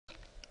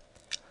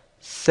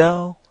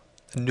Cell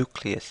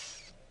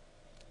nucleus.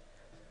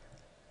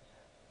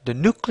 The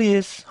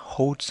nucleus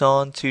holds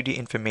on to the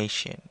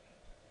information.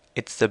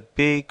 It's the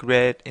big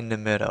red in the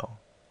middle.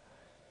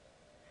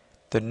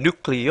 The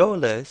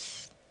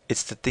nucleolus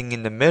is the thing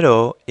in the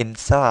middle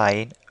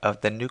inside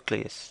of the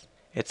nucleus.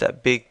 It's a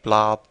big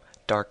blob,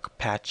 dark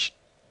patch.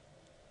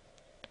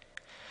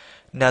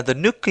 Now the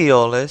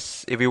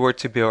nucleolus, if we were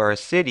to build our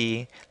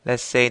city,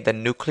 let's say the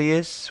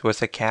nucleus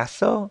was a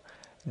castle,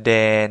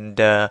 then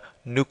the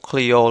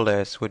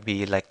nucleolus would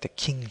be like the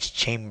king's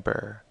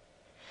chamber.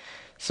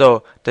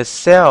 So the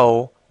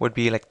cell would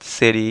be like the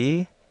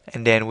city,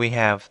 and then we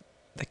have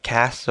the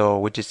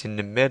castle, which is in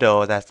the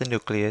middle, that's the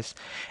nucleus,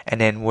 and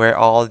then where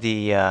all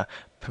the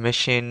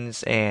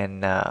permissions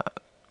and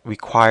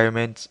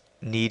requirements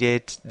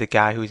needed, the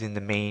guy who's in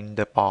the main,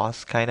 the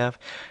boss kind of,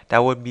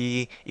 that would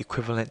be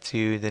equivalent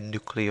to the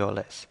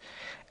nucleolus.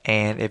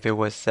 And if it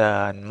was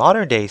a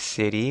modern day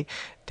city,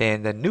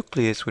 then the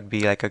nucleus would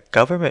be like a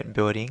government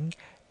building,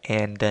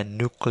 and the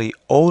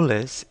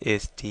nucleolus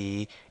is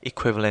the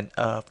equivalent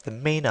of the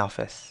main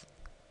office.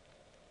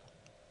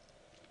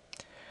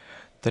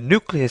 The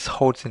nucleus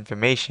holds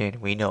information,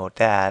 we know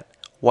that.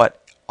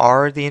 What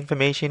are the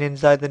information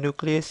inside the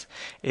nucleus?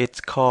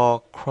 It's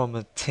called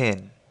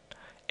chromatin,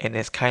 and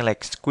it's kind of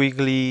like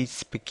squiggly,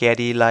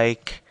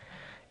 spaghetti-like.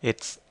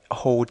 It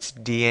holds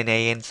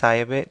DNA inside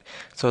of it.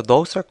 So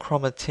those are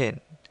chromatin.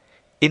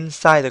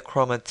 Inside the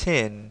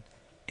chromatin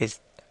is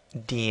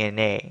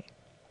DNA.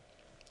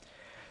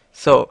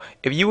 So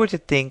if you were to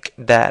think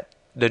that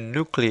the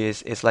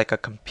nucleus is like a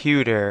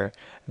computer,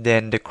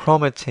 then the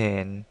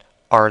chromatin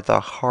are the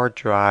hard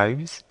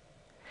drives,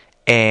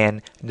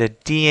 and the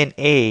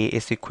DNA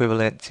is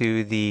equivalent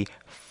to the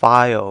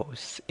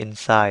files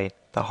inside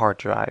the hard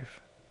drive.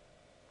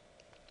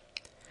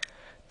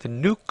 The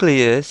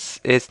nucleus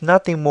is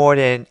nothing more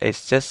than,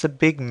 it's just a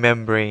big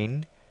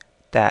membrane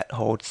that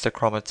holds the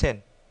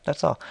chromatin.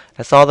 That's all.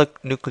 That's all the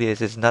nucleus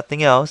is,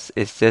 nothing else.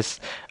 It's just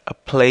a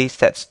place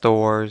that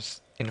stores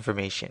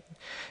information.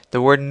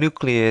 The word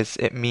nucleus,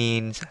 it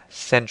means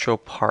central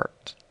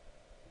part.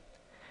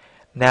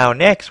 Now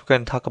next we're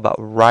going to talk about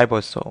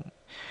ribosome.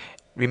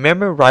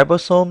 Remember,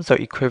 ribosomes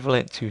are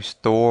equivalent to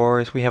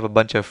stores. We have a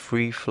bunch of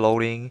free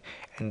floating,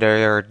 and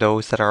there are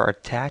those that are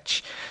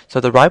attached. So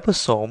the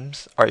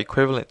ribosomes are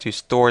equivalent to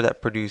stores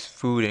that produce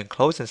food and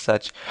clothes and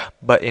such,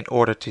 but in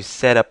order to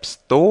set up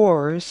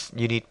stores,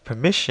 you need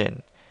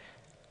permission.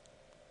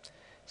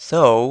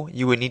 So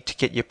you would need to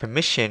get your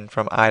permission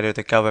from either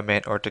the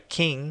government or the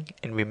king,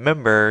 and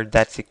remember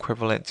that's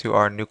equivalent to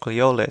our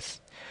nucleolus.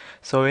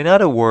 So in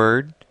other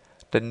words,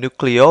 the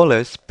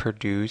nucleolus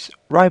produce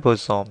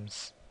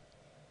ribosomes.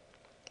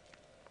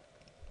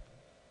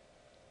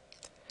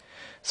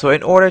 So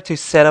in order to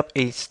set up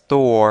a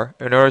store,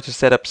 in order to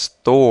set up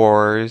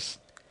stores,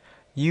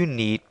 you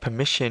need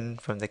permission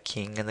from the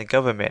king and the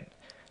government.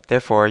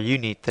 Therefore, you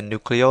need the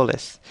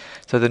nucleolus.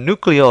 So the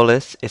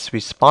nucleolus is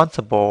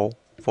responsible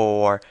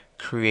for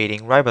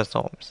creating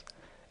ribosomes,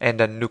 and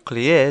the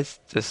nucleus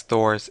just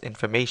stores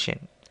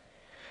information.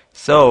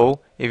 So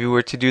if you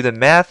were to do the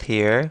math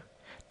here,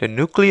 the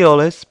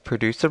nucleolus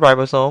produces the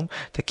ribosome,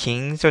 the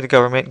kings or the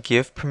government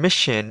give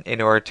permission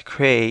in order to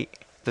create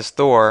the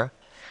store.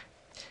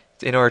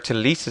 In order to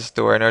lease a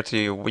store, in order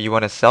to you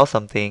want to sell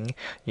something,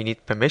 you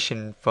need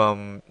permission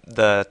from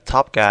the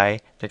top guy,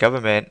 the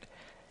government.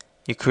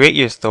 You create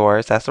your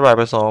stores, that's the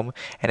ribosome,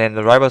 and then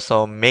the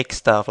ribosome makes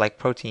stuff like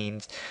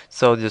proteins.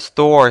 So the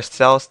store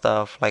sells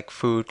stuff like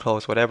food,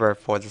 clothes, whatever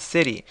for the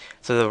city.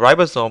 So the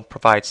ribosome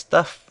provides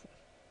stuff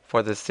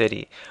for the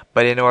city.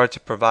 But in order to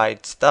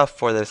provide stuff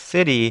for the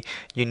city,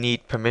 you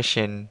need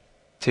permission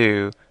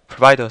to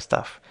provide those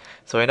stuff.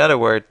 So in other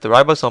words, the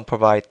ribosome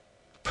provides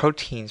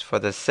proteins for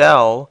the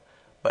cell,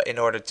 but in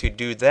order to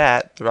do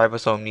that, the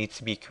ribosome needs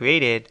to be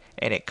created,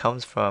 and it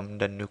comes from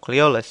the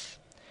nucleolus.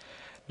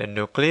 The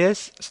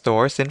nucleus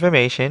stores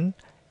information,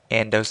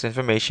 and those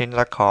information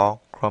are called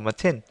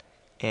chromatin.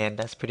 And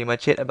that's pretty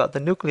much it about the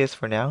nucleus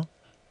for now.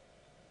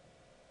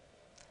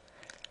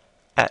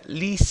 At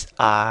least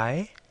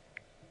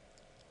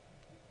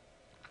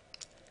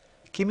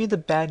Give me the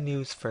bad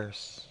news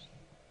first.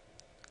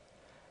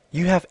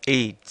 You have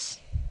AIDS.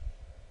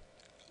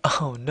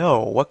 Oh no,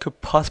 what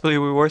could possibly be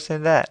worse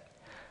than that?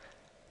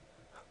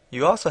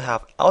 You also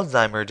have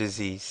Alzheimer's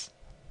disease.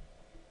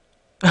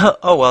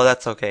 Oh well,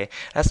 that's okay.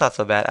 That's not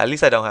so bad. At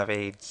least I don't have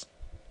AIDS.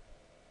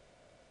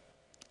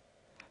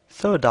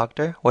 So,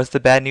 doctor, what's the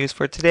bad news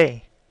for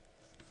today?